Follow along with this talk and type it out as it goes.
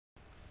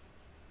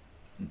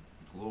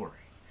glory.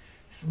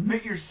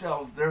 Submit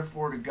yourselves,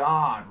 therefore, to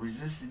God.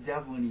 Resist the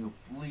devil and he'll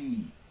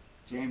flee.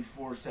 James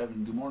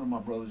 4:7. Good morning, my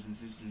brothers and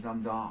sisters.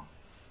 I'm Don.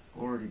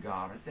 Glory to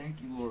God. I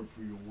thank you, Lord,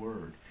 for your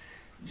word.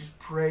 Just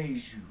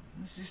praise you.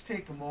 Let's just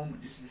take a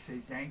moment just to say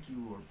thank you,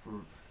 Lord,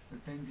 for the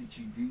things that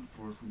you do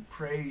for us. We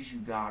praise you,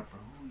 God, for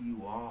who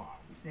you are.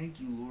 We thank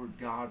you, Lord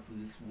God, for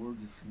this word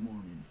this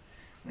morning.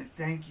 And I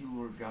thank you,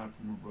 Lord God,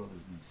 for my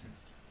brothers and sisters.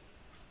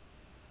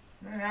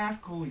 And I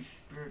ask, Holy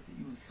Spirit, that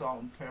you would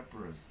salt and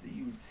pepper us, that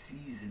you would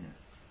season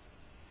us,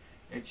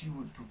 that you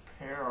would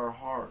prepare our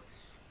hearts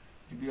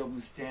to be able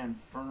to stand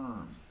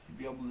firm, to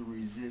be able to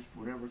resist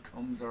whatever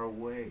comes our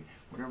way,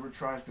 whatever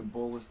tries to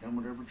bowl us down,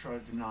 whatever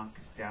tries to knock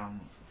us down.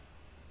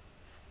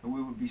 And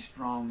we would be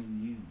strong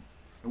in you.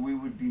 And we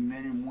would be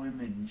men and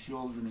women and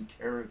children of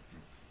character.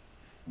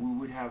 We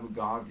would have a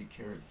godly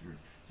character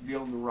to be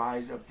able to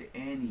rise up to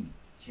any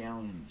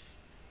challenge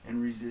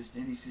and resist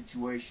any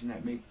situation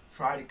that may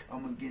try to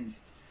come against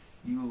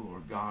you,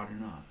 Lord God,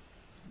 and us.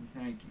 We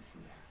thank you for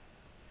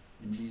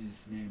that. In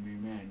Jesus' name,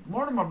 amen. Good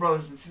morning, my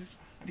brothers and sisters.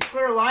 I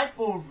declare life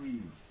over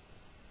you.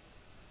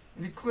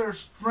 I declare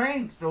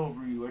strength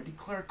over you. I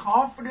declare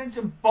confidence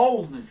and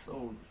boldness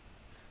over you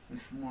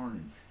this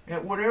morning.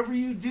 That whatever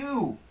you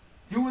do,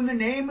 do in the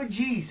name of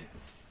Jesus.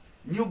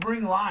 And you'll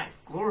bring life.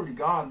 Glory to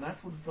God. And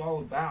that's what it's all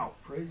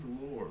about. Praise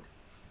the Lord.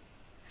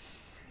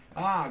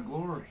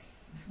 Glory.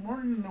 This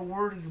morning the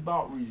word is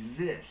about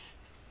resist.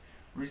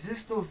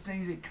 Resist those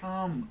things that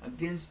come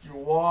against your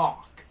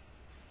walk.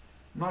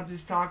 I'm not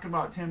just talking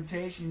about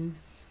temptations,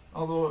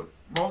 although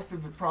most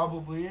of it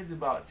probably is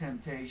about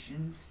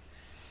temptations.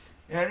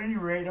 At any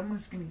rate, I'm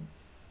just going to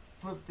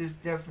flip this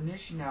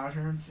definition out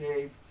here and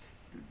say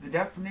the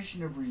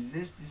definition of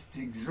resist is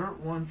to exert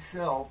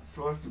oneself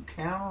so as to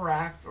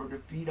counteract or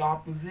defeat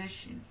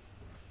opposition.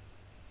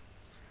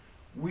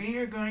 We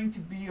are going to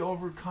be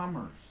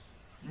overcomers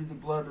through the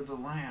blood of the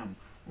Lamb.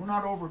 We're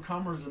not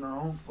overcomers in our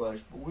own flesh,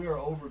 but we are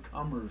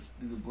overcomers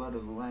through the blood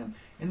of the Lamb.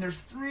 And there's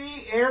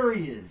 3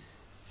 areas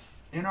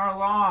in our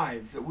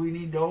lives that we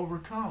need to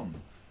overcome.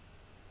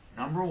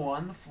 Number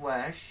 1, the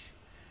flesh.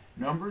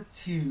 Number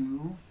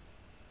 2,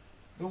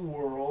 the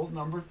world.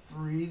 Number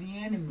 3, the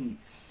enemy.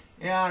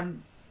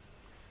 And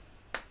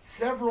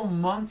several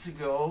months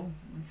ago,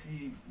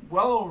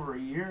 well over a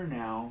year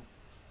now,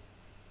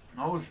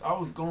 I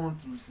was going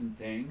through some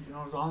things, and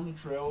I was on the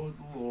trail with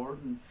the Lord,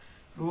 and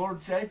the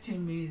Lord said to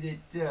me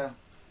that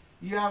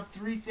you have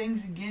 3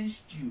 things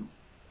against you.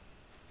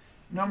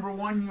 Number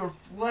 1, your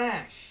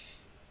flesh.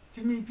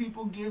 Too many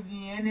people give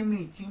the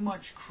enemy too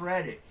much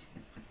credit.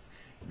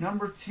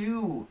 Number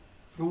 2,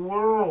 the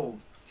world.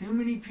 Too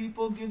many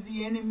people give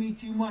the enemy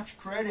too much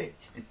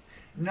credit.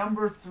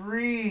 Number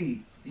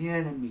 3, the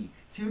enemy.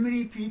 Too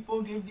many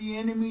people give the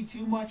enemy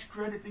too much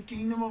credit. The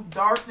kingdom of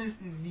darkness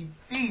is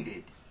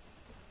defeated.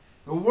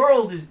 The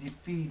world is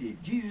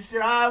defeated. Jesus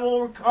said, I have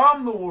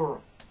overcome the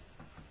world.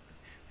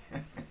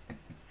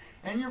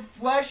 And your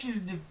flesh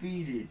is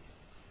defeated.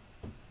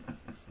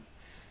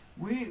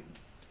 We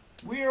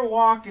are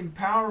walking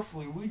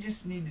powerfully. We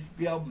just need to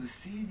be able to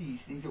see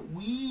these things that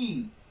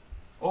we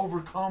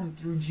overcome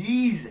through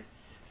Jesus.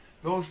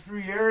 Those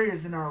 3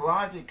 areas in our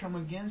life that come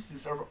against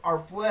us are our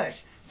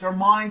flesh. It's our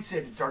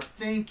mindset. It's our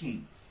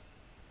thinking.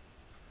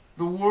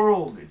 The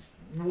world. It's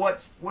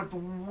what the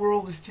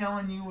world is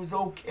telling you is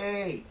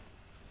okay,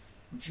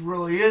 which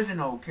really isn't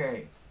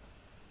okay.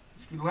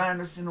 It's to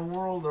land us in a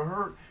world of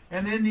hurt.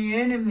 And then the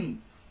enemy.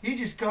 He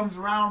just comes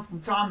around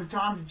from time to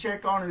time to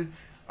check on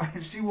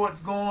it, see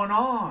what's going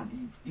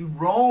on. He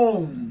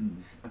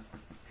roams.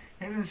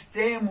 He doesn't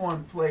stay in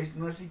one place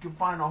unless he can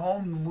find a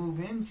home to move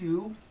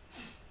into.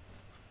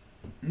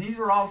 And these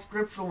are all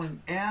scriptural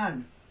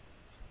and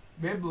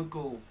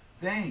biblical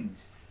things.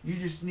 You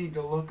just need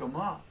to look them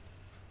up.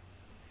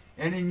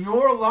 And in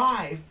your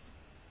life,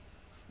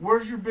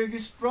 where's your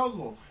biggest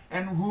struggle?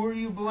 And who are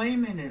you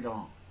blaming it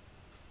on?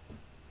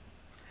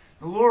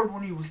 The Lord,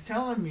 when he was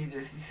telling me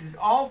this, he says,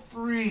 all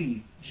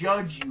 3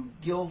 judge you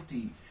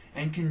guilty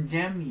and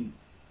condemn you.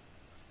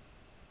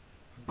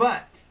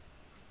 But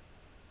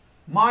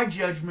my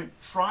judgment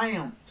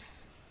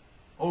triumphs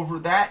over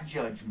that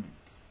judgment.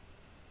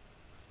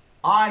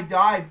 I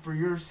died for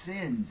your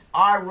sins.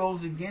 I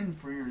rose again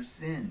for your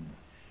sins.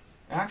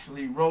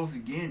 Actually, he rose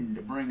again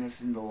to bring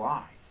us into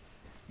life.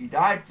 He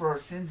died for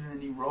our sins, and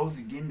then he rose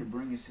again to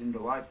bring us into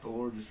life. The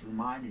Lord just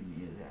reminded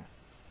me of that.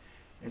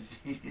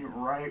 He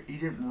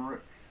didn't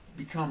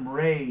become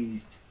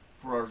raised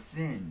for our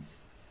sins.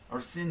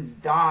 Our sins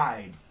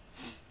died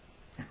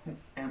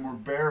and were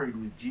buried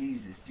with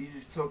Jesus.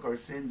 Jesus took our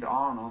sins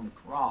on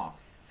the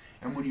cross.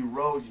 And when he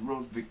rose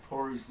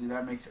victoriously.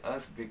 That makes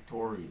us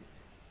victorious.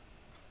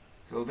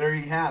 So there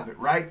you have it.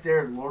 Right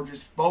there, the Lord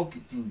just spoke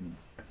it to me.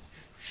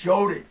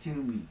 Showed it to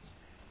me.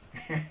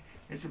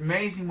 It's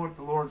amazing what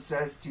the Lord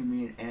says to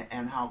me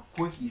and how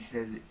quick he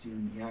says it to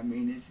me. I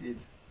mean,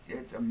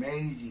 it's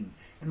amazing.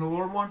 And the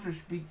Lord wants to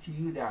speak to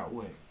you that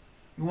way.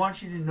 He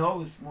wants you to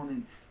know this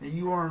morning that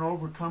you are an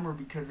overcomer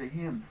because of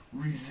him.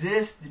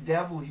 Resist the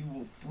devil. He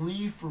will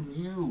flee from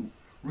you.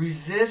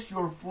 Resist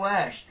your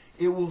flesh.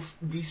 it will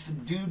be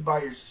subdued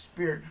by your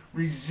Spirit.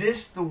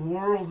 Resist the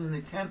world and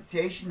the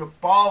temptation to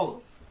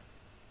follow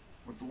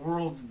what the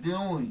world's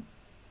doing.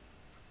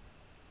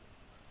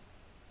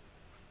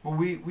 But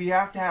we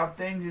have to have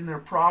things in their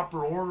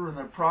proper order and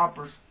their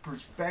proper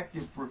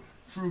perspective for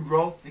true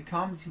growth to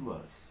come to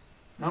us.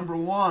 Number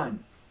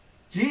one,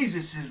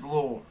 Jesus is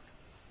Lord.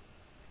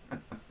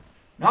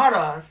 Not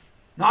us,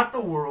 not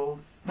the world,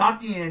 not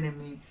the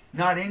enemy,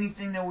 not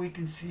anything that we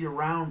can see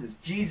around us.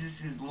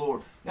 Jesus is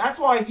Lord. That's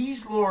why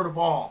He's Lord of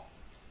all.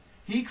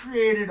 He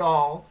created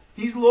all.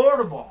 He's Lord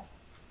of all.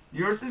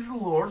 The earth is the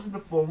Lord's and the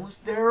fullness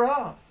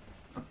thereof.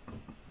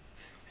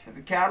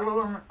 The cattle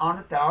on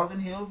 1,000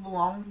 hills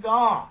belong to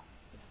God.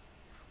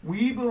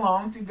 We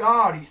belong to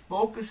God. He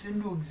spoke us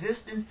into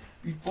existence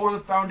before the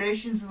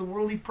foundations of the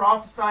world. He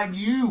prophesied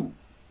you.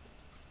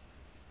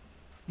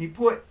 He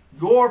put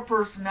your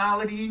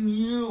personality in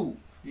you.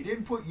 He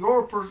didn't put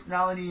your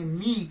personality in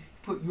me. He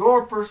put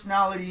your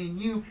personality in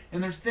you.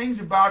 And there's things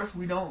about us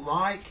we don't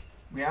like.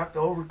 We have to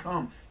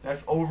overcome.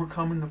 That's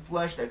overcoming the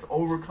flesh. That's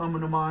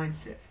overcoming the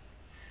mindset.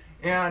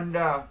 And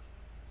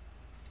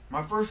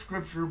my first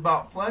scripture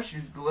about flesh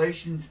is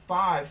Galatians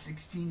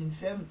 5:16 and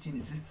 17.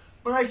 It says,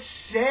 "But I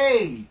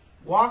say,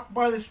 walk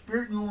by the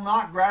Spirit, and you will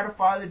not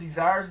gratify the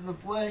desires of the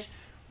flesh.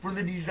 For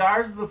the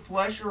desires of the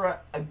flesh are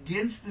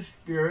against the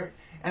Spirit,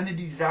 and the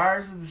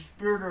desires of the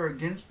Spirit are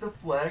against the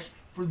flesh.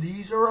 For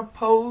these are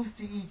opposed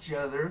to each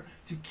other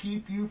to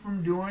keep you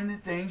from doing the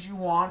things you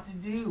want to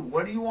do."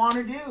 What do you want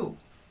to do?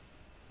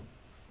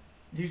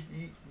 Do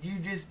you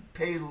just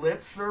pay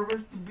lip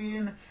service to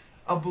being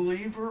a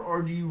believer,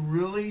 or do you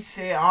really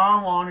say,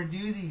 I want to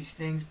do these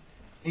things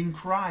in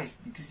Christ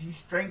because He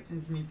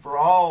strengthens me for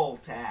all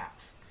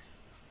tasks?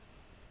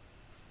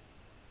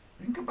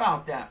 Think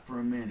about that for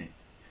a minute.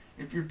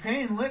 If you're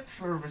paying lip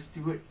service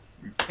to it,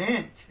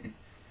 repent.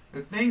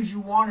 The things you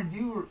want to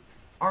do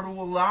are to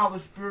allow the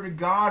Spirit of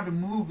God to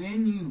move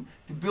in you,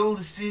 to build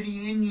a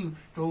city in you,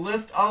 to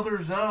lift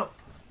others up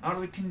out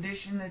of the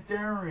condition that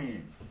they're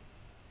in.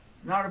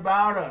 It's not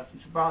about us,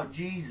 it's about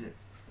Jesus.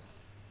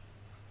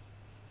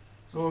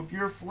 So if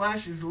your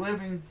flesh is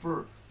living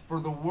for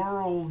the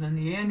world and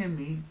the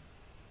enemy,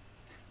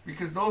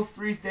 because those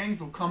three things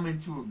will come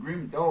into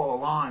agreement, they'll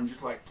align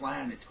just like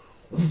planets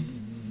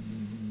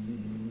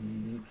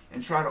and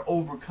try to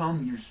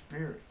overcome your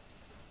spirit.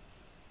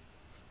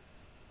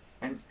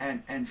 And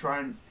try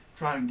and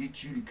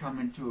get you to come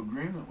into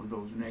agreement with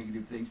those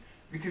negative things.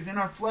 Because in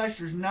our flesh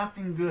there's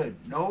nothing good.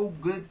 No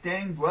good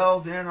thing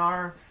dwells in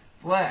our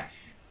flesh.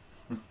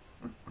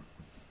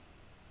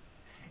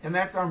 And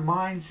that's our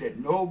mindset.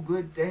 No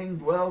good thing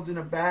dwells in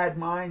a bad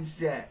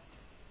mindset.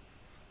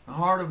 The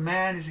heart of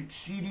man is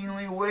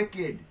exceedingly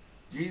wicked.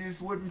 Jesus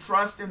wouldn't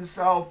trust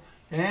Himself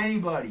to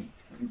anybody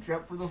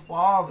except for the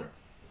Father.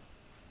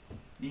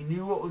 He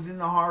knew what was in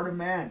the heart of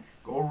man.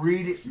 Go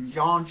read it in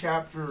John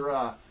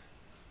chapter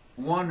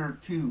 1 or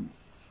 2.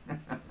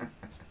 I'm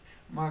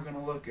not going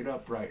to look it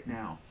up right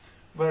now.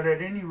 But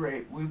at any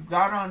rate, we've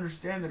got to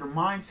understand that our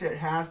mindset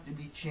has to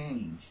be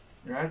changed.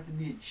 There has to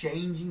be a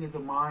changing of the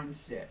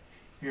mindset.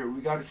 Here,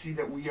 we got to see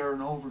that we are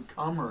an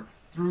overcomer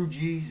through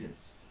Jesus.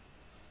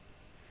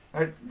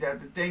 That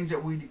the things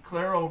that we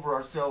declare over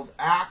ourselves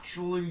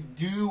actually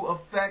do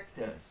affect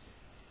us.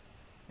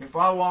 If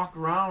I walk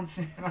around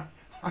saying,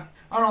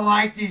 I don't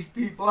like these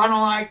people, I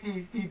don't like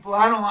these people,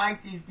 I don't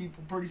like these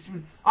people, pretty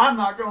soon I'm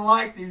not going to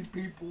like these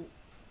people.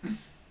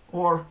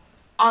 Or,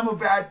 I'm a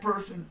bad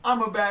person,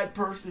 I'm a bad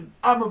person,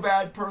 I'm a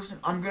bad person.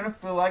 I'm going to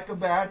feel like a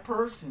bad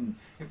person.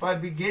 If I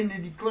begin to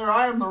declare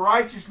I am the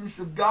righteousness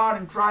of God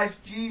in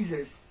Christ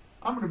Jesus,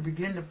 I'm going to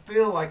begin to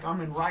feel like I'm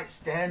in right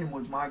standing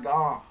with my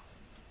God.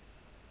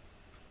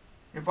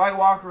 If I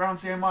walk around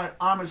saying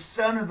I'm a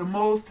son of the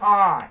Most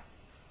High,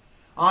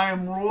 I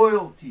am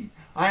royalty,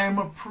 I am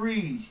a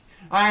priest,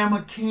 I am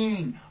a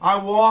king, I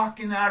walk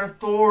in that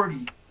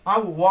authority, I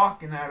will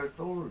walk in that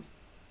authority.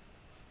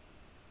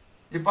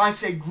 If I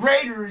say,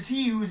 greater is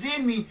He who is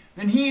in me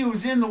than he who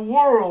is in the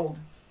world,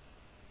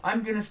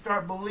 I'm going to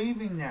start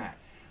believing that.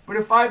 But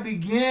if I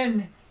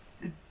begin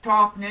to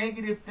talk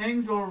negative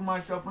things over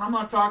myself, and I'm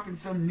not talking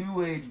some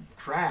new age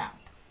crap,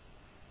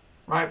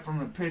 right from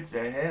the pits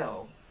of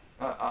hell,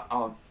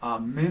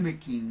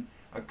 mimicking,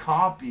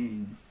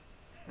 copying,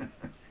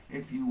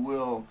 if you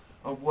will,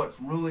 of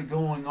what's really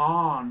going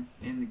on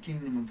in the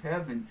kingdom of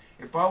heaven.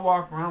 If I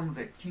walk around with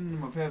that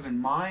kingdom of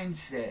heaven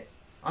mindset,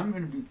 I'm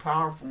going to be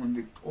powerful and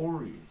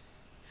victorious.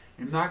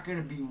 I'm not going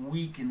to be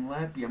weak and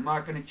leppy. I'm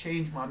not going to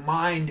change my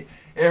mind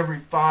every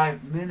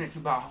 5 minutes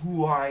about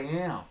who I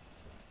am.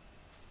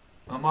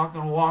 I'm not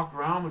going to walk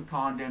around with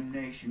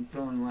condemnation,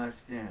 feeling less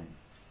than.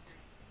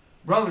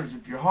 Brothers,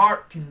 if your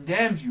heart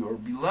condemns you, or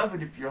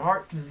beloved, if your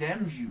heart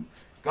condemns you,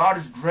 God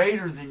is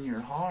greater than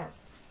your heart.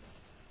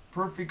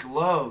 Perfect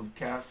love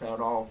casts out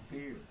all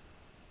fear.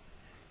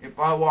 If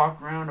I walk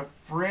around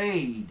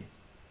afraid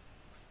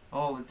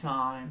all the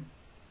time,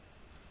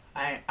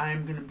 I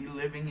am going to be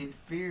living in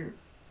fear.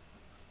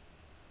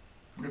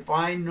 But if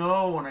I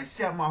know and I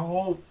set my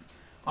hope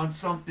on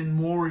something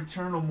more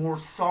eternal, more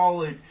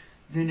solid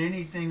than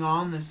anything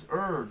on this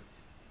earth,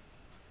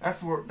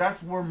 That's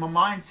where my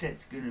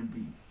mindset's gonna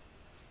be.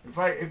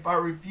 If I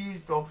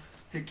refuse to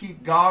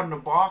keep God in a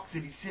box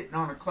that He's sitting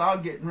on a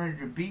cloud getting ready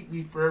to beat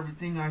me for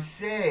everything I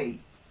say,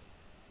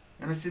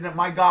 and I say that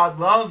my God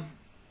loves me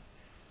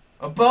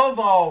above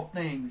all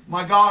things.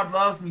 My God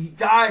loves me. He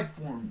died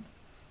for me.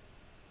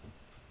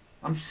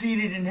 I'm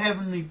seated in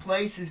heavenly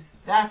places.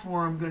 That's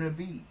where I'm going to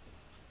be.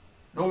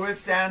 No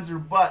ifs, ands, or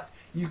buts.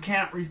 You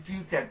can't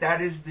refute that.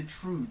 That is the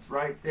truth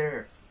right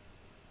there.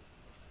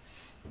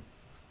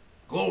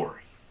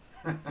 Glory.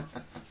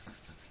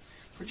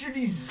 Put your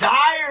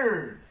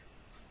desire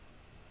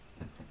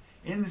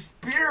in the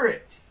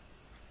Spirit.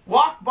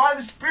 Walk by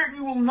the Spirit and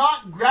you will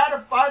not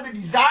gratify the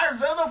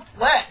desires of the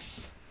flesh.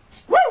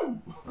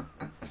 Woo!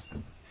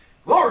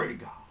 Glory to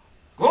God.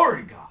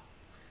 Glory to God.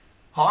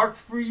 Hearts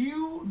for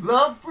you,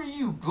 love for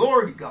you.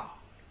 Glory to God.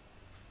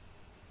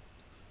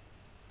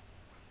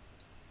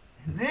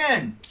 And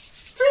then,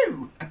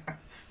 whew,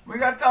 we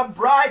got the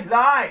bright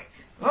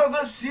light of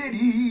the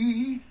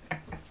city.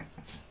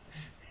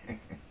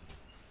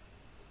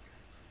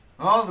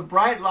 Oh, the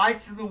bright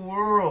lights of the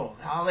world.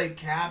 How they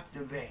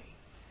captivate.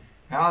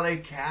 How they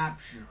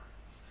capture.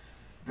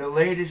 The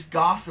latest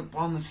gossip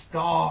on the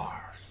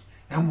stars.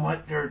 And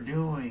what they're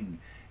doing.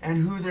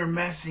 And who they're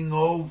messing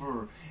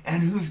over.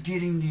 And who's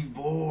getting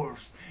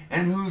divorced.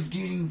 And who's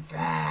getting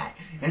fat.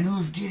 And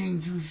who's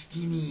getting too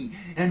skinny.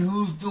 And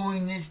who's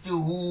doing this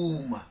to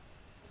whom.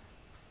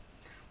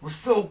 We're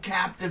so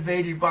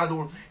captivated by the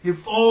world.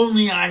 If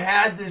only I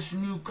had this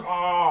new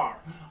car,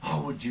 I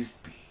would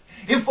just be.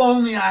 If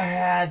only I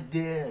had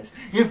this.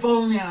 If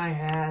only I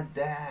had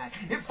that.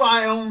 If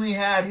I only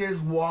had his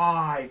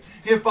wife.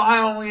 If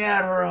I only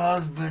had her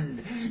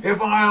husband. If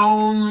I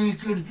only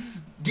could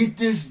get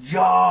this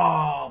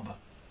job.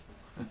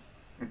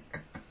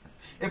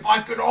 If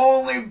I could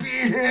only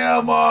beat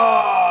him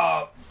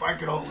up. If I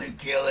could only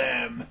kill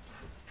him.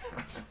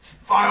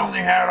 If I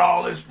only had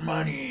all this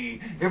money.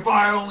 If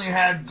I only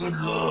had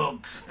good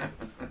looks.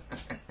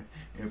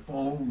 If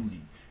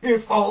only.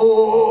 If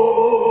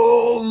only.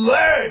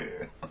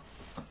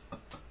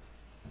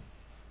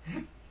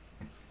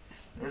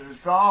 There's a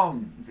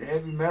song. It's a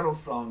heavy metal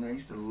song. I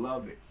used to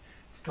love it.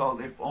 It's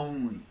called If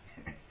Only.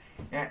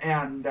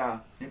 And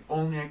if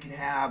only I could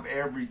have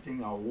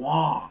everything I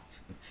want.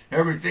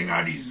 Everything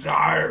I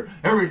desire.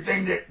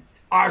 Everything that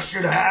I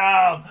should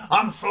have.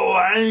 I'm so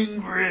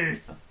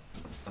angry.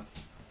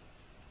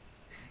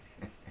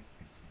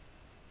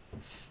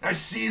 I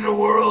see the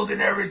world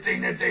and everything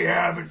that they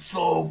have. It's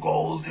so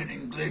golden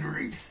and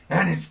glittery.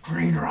 And it's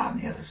greener on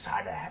the other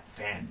side of that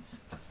fence.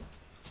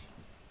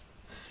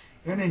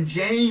 And in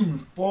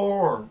James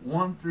 4,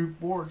 1 through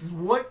 4, it says,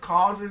 what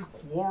causes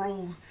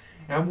quarrels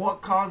and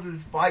what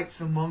causes fights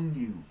among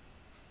you?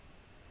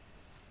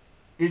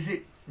 Is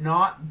it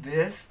not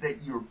this,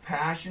 that your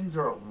passions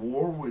are at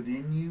war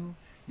within you?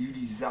 You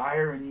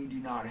desire and you do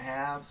not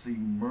have, so you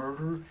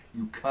murder.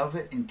 You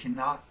covet and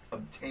cannot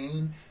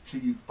obtain, so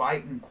you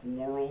fight and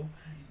quarrel.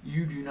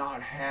 You do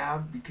not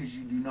have because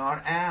you do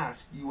not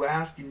ask. You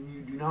ask and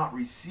you do not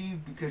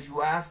receive because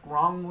you ask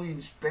wrongly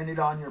and spend it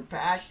on your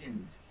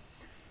passions.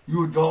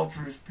 You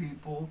adulterous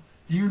people,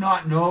 do you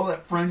not know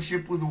that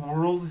friendship with the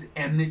world is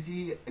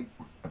enmity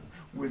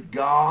with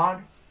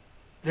God?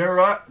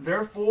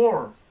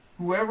 Therefore,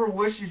 whoever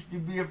wishes to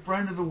be a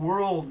friend of the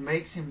world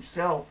makes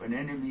himself an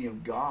enemy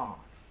of God.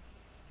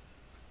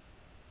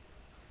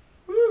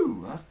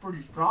 Whew, that's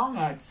pretty strong,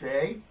 I'd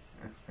say.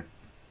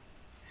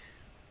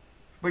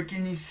 But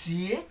can you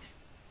see it?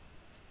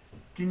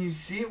 Can you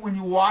see it when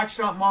you watch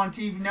something on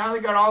TV? Now they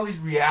got all these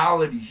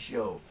reality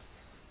shows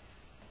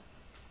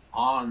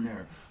on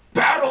there.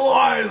 Battle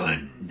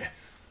Island,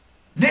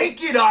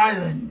 Naked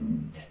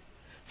Island,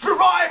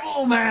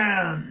 Survival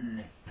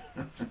Man.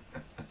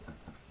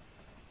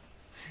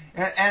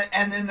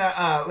 and then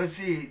let's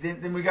see.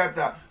 Then we got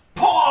the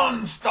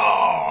Pawn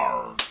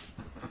Stars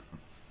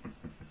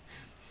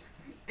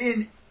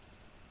in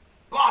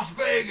Las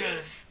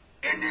Vegas,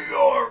 in New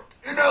York,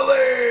 in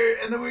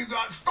LA, and then we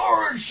got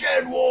Storage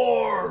Shed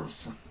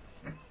Wars.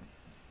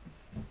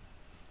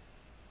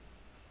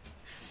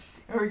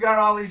 And we got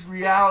all these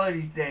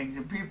reality things,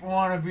 and people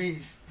want to be.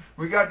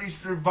 We got these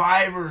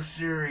Survivor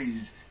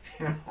series.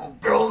 You know,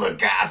 build a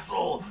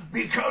castle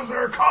because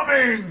they're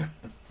coming.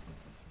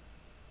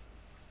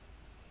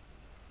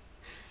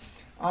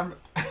 I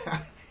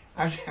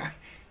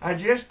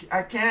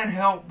can't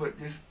help but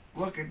just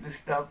look at this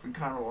stuff and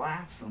kind of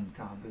laugh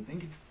sometimes. I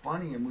think it's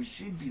funny, and we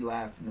should be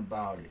laughing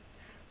about it.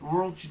 The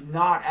world should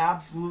not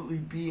absolutely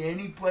be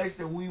any place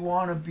that we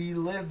want to be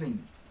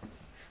living.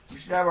 We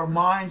should have our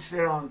mind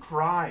set on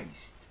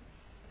Christ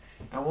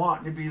and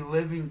wanting to be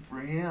living for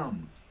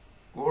Him.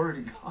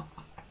 Glory to God.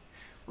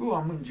 Ooh,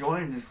 I'm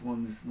enjoying this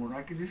one this morning.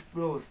 I could just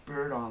feel the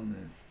Spirit on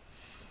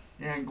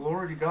this. And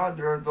glory to God,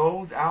 there are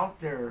those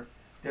out there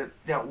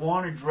that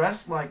want to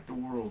dress like the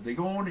world. They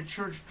go into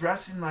church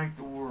dressing like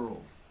the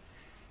world.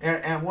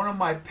 And one of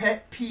my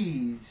pet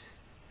peeves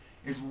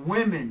is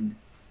women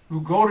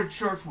who go to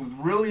church with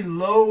really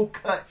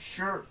low-cut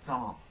shirts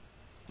on.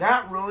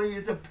 That really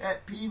is a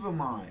pet peeve of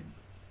mine.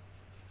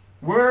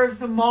 Where is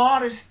the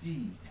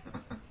modesty?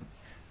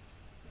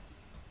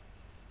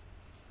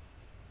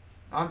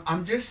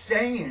 I'm just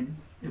saying,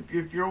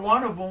 if you're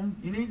one of them,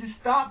 you need to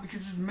stop,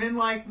 because there's men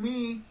like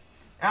me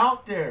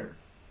out there.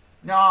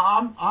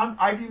 Now,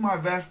 I do my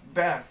best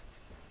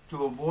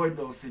to avoid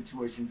those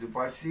situations. If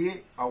I see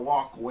it, I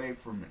walk away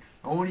from it.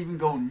 I won't even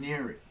go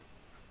near it.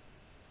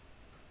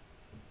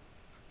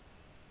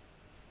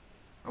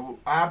 I will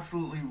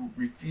absolutely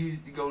refuse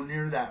to go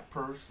near that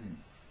person.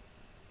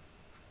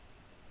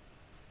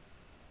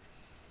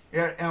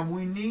 And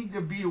we need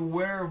to be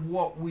aware of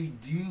what we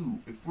do.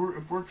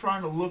 If we're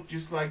trying to look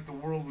just like the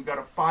world, we got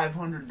a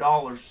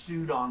 $500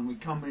 suit on, we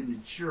come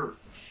into church,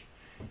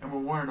 and we're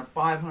wearing a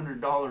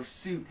 $500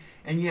 suit,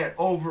 and yet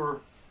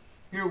over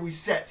here we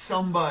set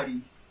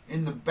somebody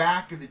in the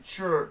back of the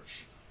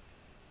church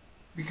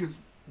because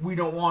we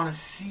don't want to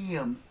see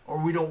them, or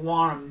we don't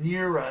want them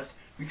near us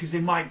because they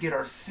might get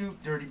our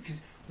suit dirty,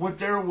 because what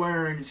they're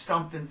wearing is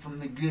something from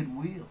the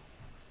Goodwill.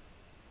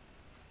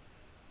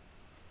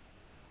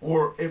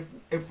 Or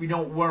if we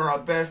don't wear our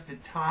best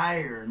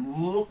attire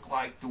and look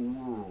like the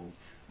world,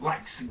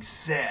 like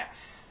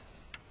success,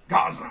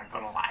 God's not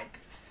going to like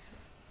us.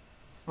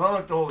 Well,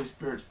 let the Holy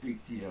Spirit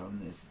speak to you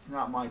on this. It's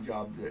not my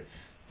job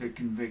to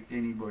convict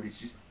anybody. It's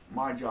just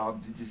my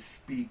job to just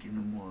speak in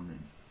the morning.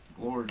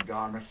 Glory to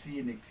God. And I see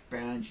an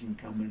expansion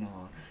coming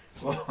on.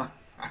 Well,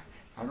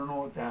 I don't know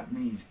what that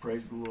means.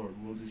 Praise the Lord.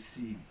 We'll just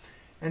see.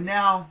 And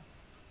now,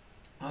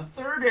 a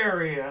third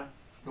area,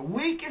 the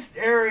weakest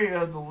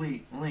area of the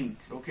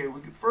links. Okay,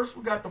 first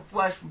we got the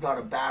flesh we got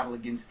to battle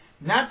against.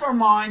 And that's our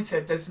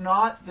mindset. That's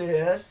not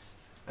this.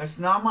 That's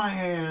not my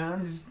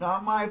hands. It's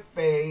not my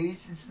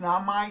face. It's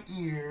not my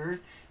ears.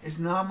 It's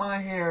not my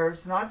hair.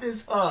 It's not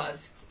this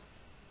husk.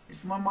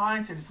 It's my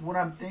mindset. It's what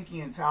I'm thinking.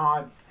 It's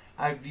how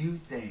I view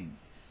things.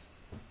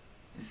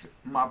 It's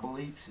my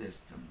belief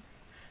systems.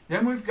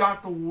 Then we've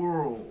got the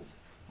world.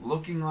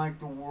 Looking like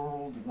the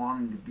world,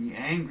 wanting to be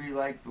angry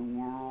like the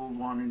world,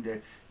 wanting to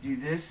do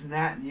this and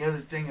that and the other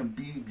thing and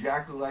be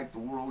exactly like the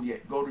world,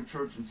 yet go to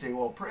church and say,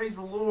 well, praise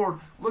the Lord,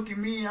 look at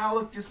me, I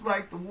look just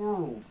like the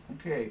world.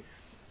 Okay,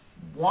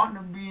 wanting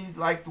to be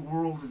like the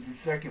world is the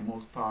second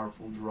most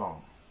powerful draw.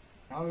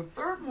 Now the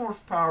third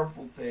most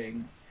powerful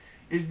thing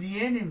is the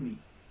enemy.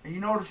 And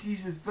you notice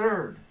he's the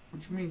third,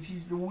 which means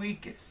he's the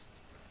weakest.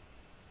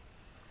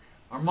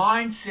 Our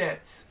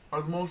mindsets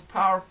are the most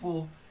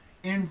powerful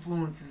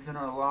influences in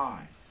our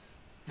lives.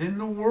 Then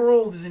the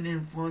world is an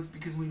influence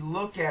because we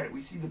look at it, we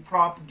see the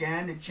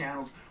propaganda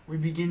channels, we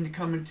begin to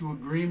come into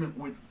agreement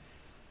with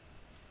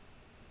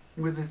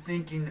the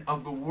thinking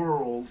of the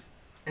world,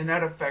 and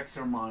that affects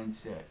our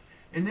mindset.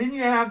 And then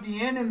you have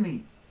the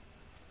enemy.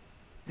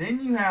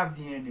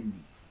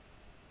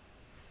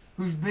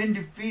 Who's been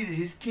defeated.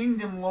 His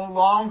kingdom no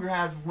longer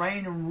has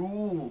reign and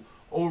rule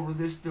over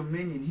this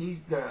dominion.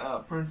 He's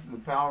the prince of the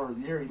power of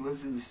the air. He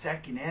lives in the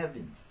second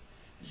heaven.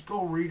 Just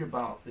go read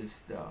about this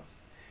stuff.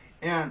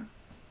 And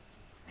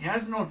he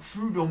has no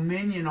true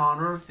dominion on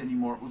earth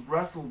anymore. It was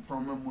wrestled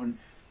from him when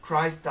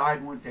Christ died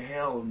and went to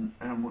hell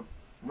and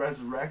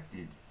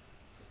resurrected.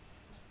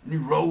 And he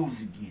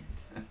rose again.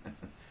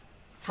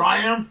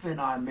 Triumphant,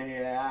 I may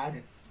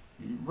add.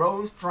 He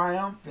rose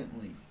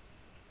triumphantly.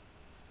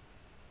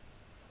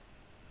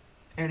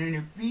 And in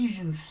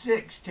Ephesians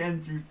 6,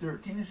 10 through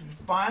 13, it says,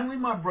 finally,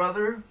 my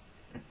brother,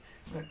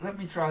 let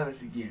me try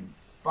this again.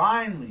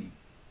 Finally,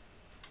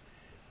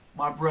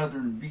 my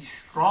brethren, be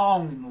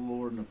strong in the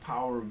Lord and the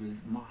power of his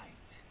might.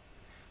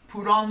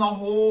 Put on the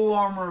whole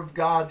armor of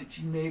God that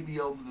ye may be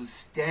able to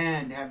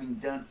stand, having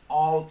done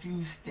all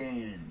to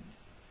stand.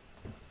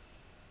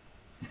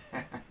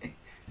 Let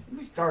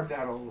me start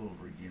that all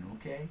over again,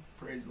 okay?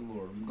 Praise the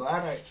Lord. I'm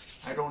glad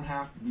I don't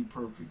have to be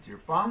perfect here.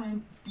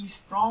 Finally, be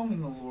strong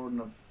in the Lord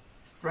and the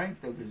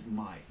strength of his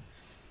might.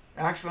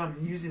 Actually, I'm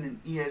using an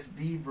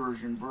ESV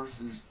version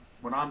versus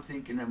what I'm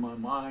thinking in my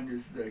mind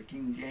is the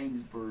King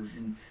James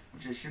version,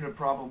 which I should have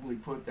probably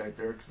put that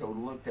there because I would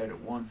have looked at it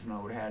once and I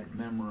would have had it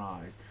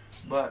memorized.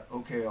 But,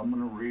 okay, I'm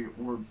going to read it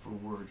word for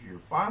word here.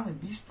 Finally,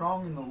 be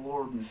strong in the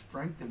Lord and the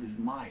strength of his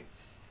might.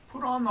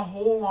 Put on the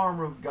whole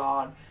armor of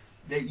God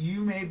that you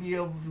may be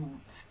able to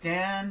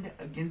stand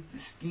against the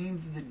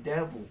schemes of the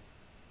devil.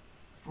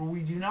 For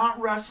we do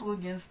not wrestle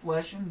against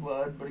flesh and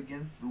blood, but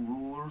against the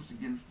rulers,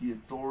 against the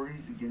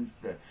authorities,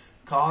 against the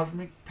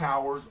cosmic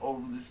powers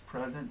over this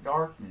present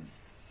darkness,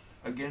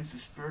 against the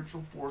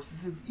spiritual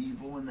forces of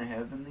evil in the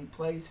heavenly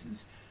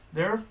places.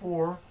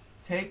 Therefore,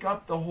 take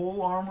up the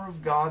whole armor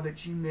of God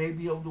that ye may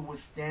be able to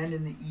withstand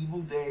in the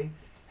evil day,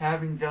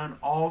 having done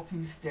all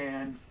to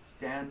stand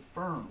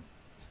firm.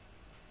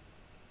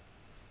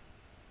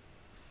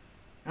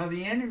 Now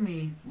the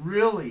enemy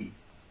really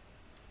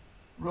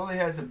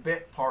has a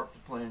bit part to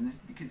play in this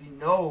because he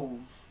knows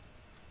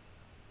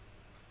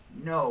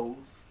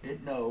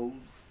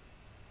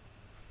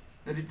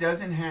that it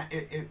doesn't have,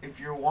 if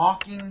you're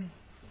walking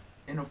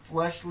in a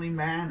fleshly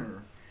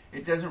manner,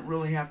 it doesn't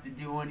really have to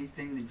do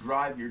anything to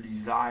drive your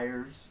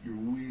desires, your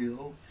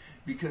will,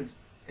 because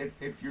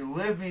if you're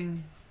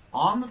living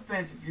On the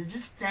fence, if you're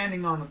just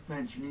standing on the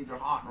fence, you're neither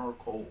hot nor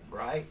cold,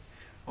 right?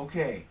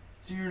 Okay,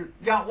 so you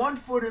got one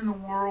foot in the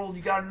world,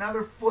 you got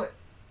another foot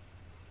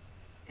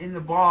in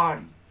the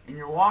body, and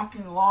you're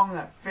walking along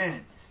that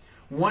fence.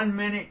 1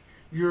 minute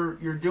you're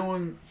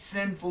doing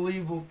sinful,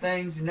 evil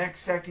things. The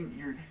next second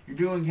you're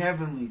doing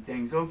heavenly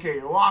things. Okay,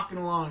 you're walking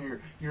along.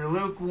 You're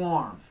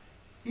lukewarm.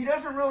 He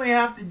doesn't really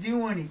have to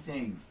do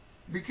anything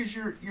because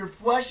your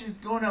flesh is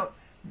going to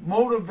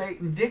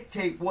motivate and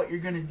dictate what you're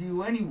going to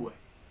do anyway.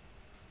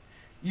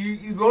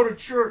 You go to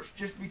church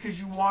just because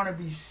you want to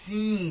be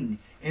seen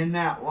in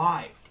that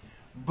light.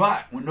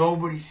 But when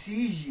nobody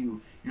sees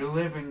you, you're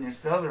living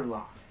this other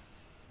life.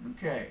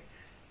 Okay.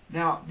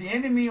 Now, the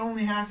enemy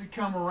only has to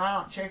come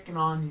around checking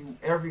on you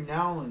every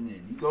now and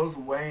then. He goes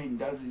away and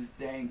does his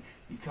thing.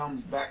 He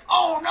comes back.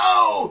 Oh,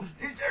 no!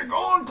 They're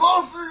going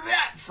closer to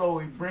that! So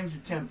he brings a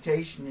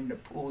temptation in to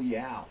pull you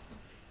out.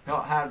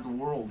 Has the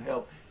world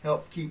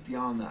help keep you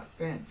on that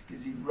fence.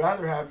 Because he'd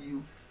rather have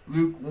you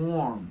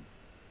lukewarm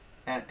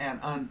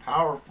and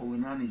unpowerful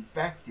and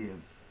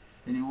ineffective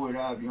than he would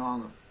have you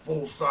on the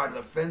full side of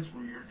the fence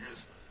where you're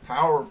just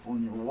powerful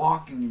and you're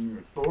walking in your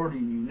authority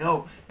and you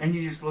know, and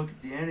you just look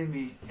at the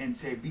enemy and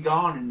say, be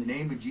gone in the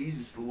name of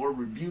Jesus, the Lord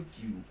rebuke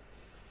you.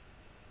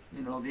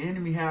 You know, the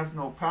enemy has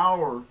no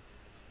power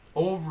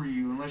over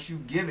you unless you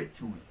give it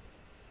to him.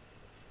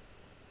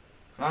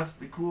 That's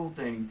the cool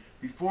thing.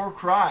 Before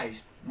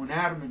Christ, when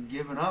Adam had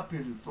given up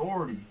his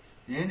authority,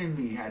 the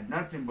enemy had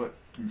nothing but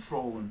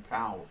control and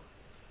power.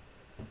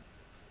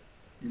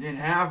 You didn't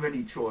have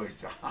any choice.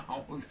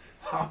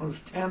 I was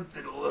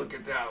tempted to look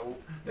at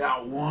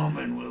that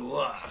woman with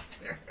lust.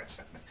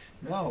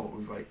 No, it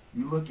was like,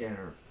 you look at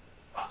her.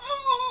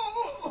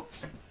 Oh!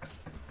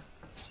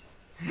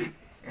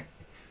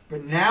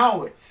 But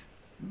now it's,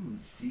 ooh,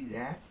 see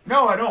that?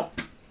 No, I don't.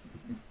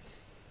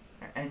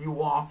 And you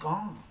walk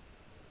on.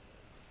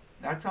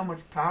 That's how much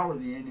power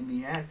the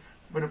enemy has.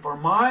 But if our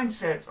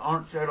mindsets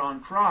aren't set on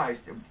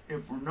Christ,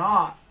 if we're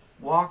not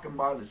walking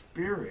by the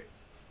Spirit,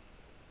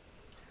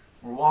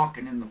 we're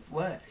walking in the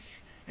flesh.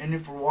 And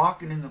if we're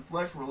walking in the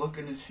flesh, we're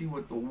looking to see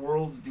what the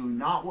world's doing,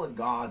 not what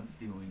God's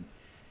doing.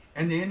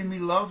 And the enemy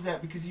loves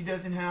that because he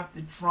doesn't have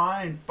to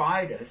try and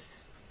fight us,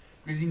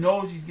 because he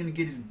knows he's going to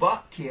get his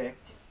butt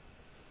kicked.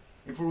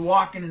 If we're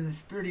walking in the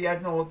Spirit, he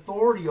has no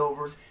authority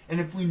over us. And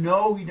if we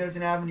know he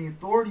doesn't have any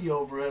authority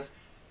over us,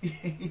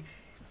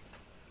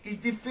 he's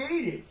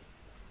defeated.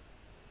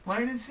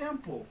 Plain and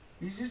simple.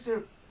 He's just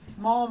a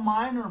small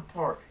minor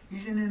part.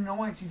 He's an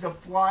annoyance. He's a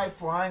fly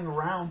flying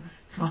around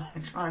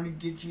trying to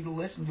get you to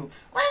listen to him.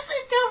 Listen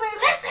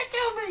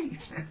to me!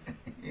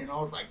 You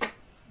know, it's like,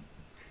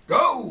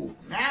 go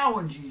now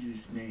in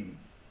Jesus' name.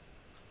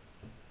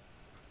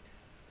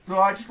 So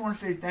I just want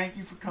to say thank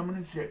you for coming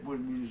and sitting with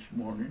me this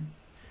morning.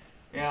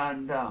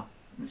 And I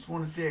just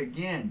want to say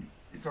again,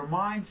 it's our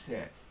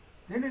mindset.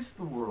 Then it's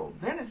the world.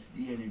 Then it's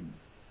the enemy.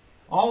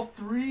 All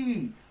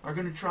three are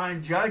going to try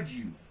and judge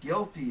you,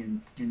 guilty,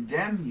 and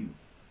condemn you.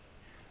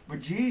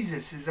 But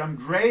Jesus says, I'm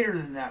greater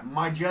than that.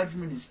 My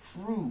judgment is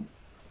true.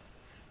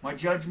 My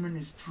judgment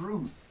is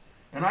truth.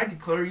 And I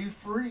declare you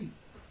free.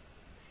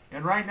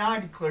 And right now I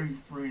declare you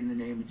free in the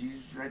name of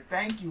Jesus. And I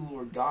thank you,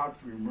 Lord God,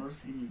 for your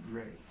mercy and your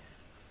grace.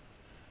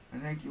 I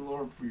thank you,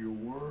 Lord, for your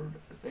word.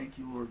 I thank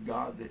you, Lord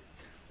God, that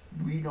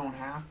we don't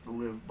have to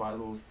live by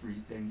those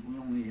three things. We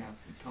only have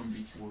to come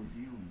before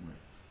you and live.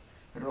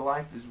 That our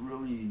life is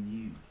really in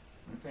you.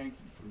 I thank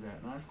you for that.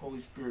 And I ask, Holy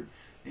Spirit,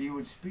 that you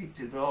would speak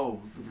to those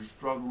that are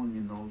struggling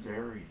in those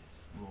areas,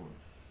 Lord.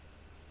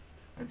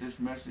 That this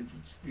message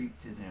would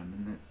speak to them,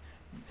 and that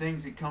the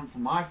things that come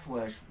from my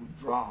flesh would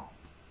drop,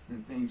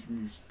 and the things from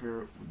your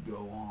Spirit would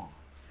go on.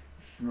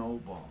 A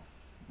snowball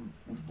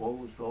would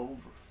blow us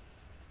over.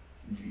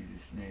 In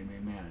Jesus' name,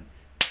 amen.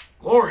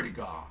 Glory to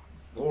God.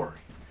 Glory.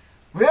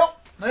 Well,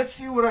 let's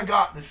see what I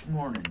got this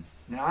morning.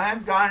 Now, I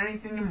haven't got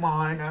anything in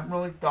mind. I haven't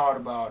really thought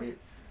about it.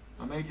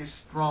 I may just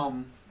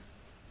strum,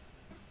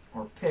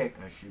 or pick,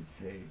 I should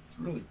say. It's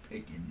really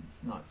picking.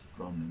 It's not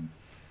strumming.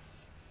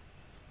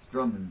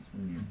 Strumming's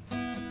when you...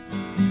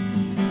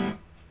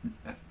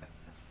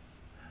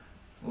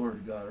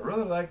 Lord God, I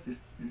really like this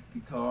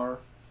guitar,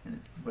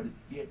 but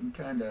it's getting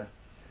kind of...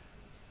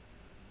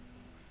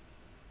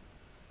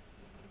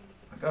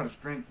 I got to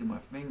strengthen my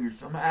fingers,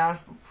 so I'm going to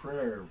ask for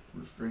prayer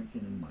for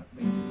strengthening my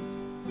fingers.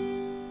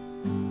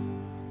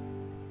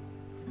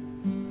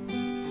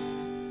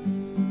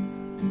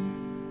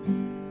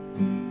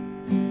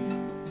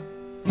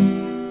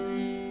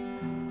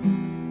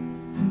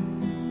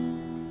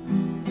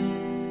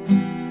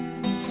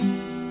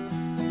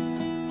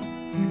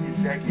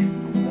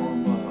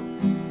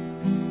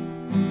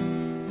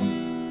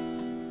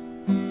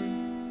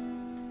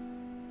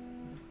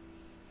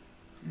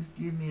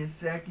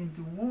 Second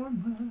to warm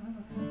up.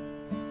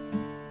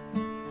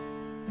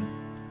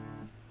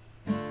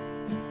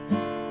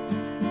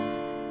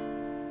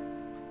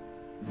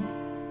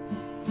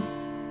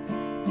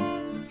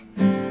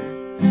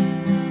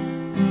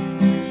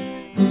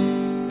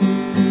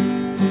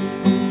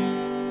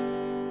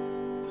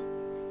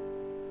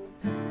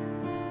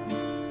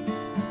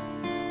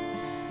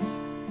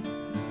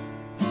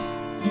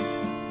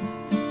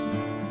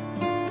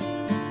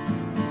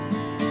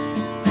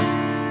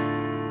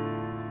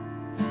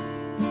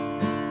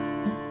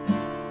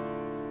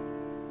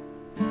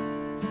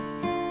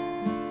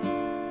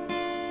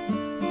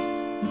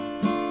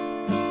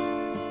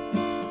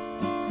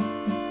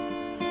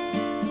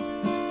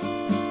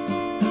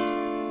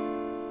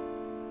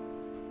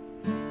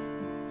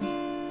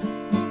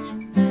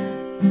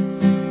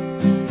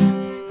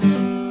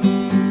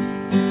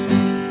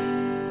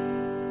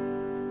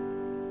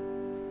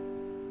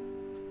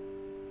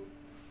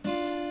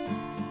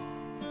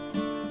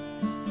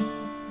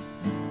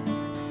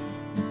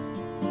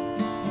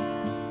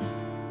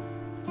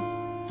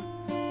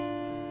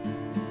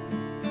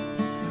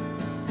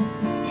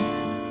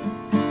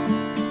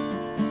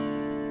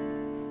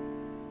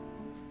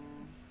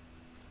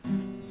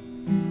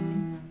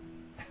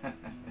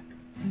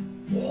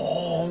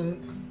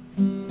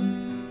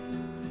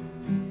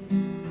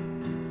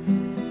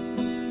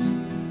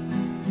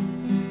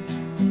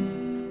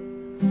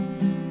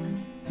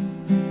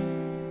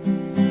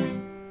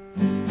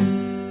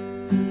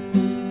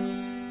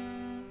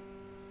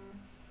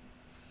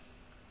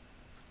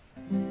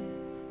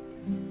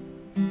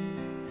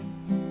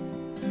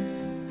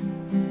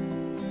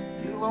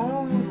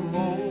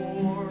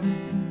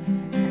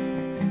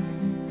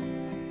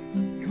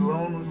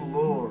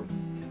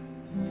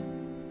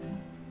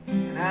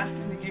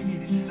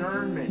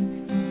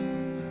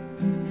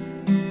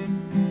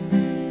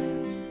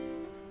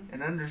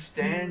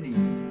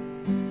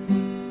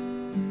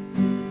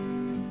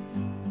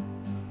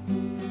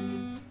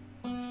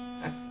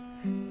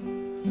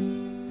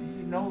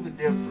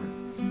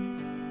 difference.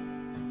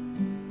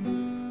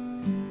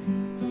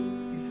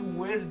 Get some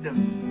wisdom.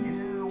 Get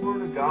into the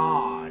Word of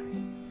God.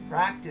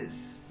 Practice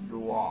your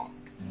walk.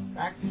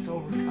 Practice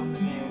overcoming the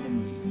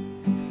enemy.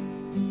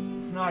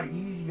 It's not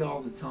easy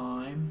all the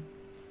time.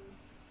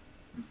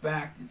 In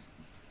fact, it's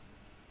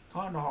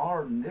kind of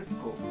hard and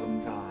difficult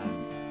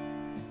sometimes.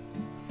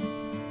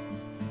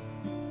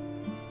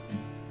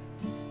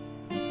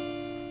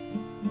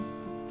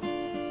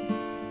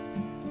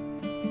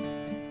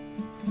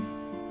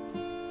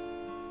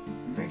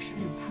 Make sure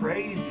you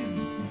praise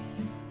Him.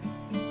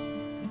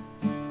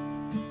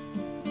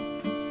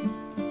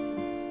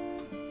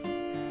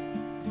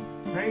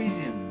 Praise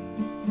Him.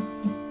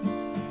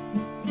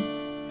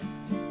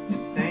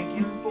 And thank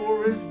Him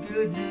for His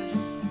goodness.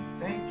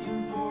 Thank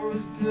Him for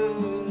His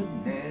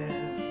goodness.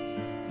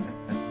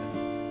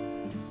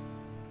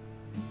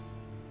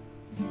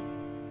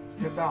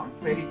 Step out in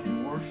faith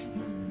and worship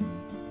Him.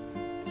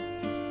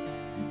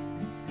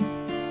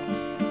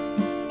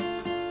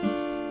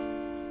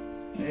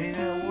 They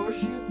that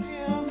worship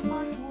Him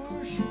must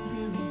worship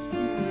Him in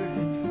spirit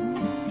and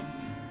truth.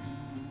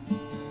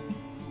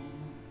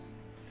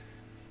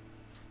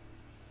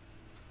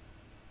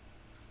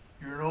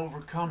 You're an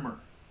overcomer.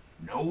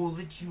 Know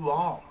that you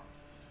are.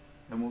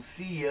 And we'll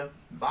see you.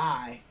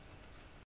 Bye.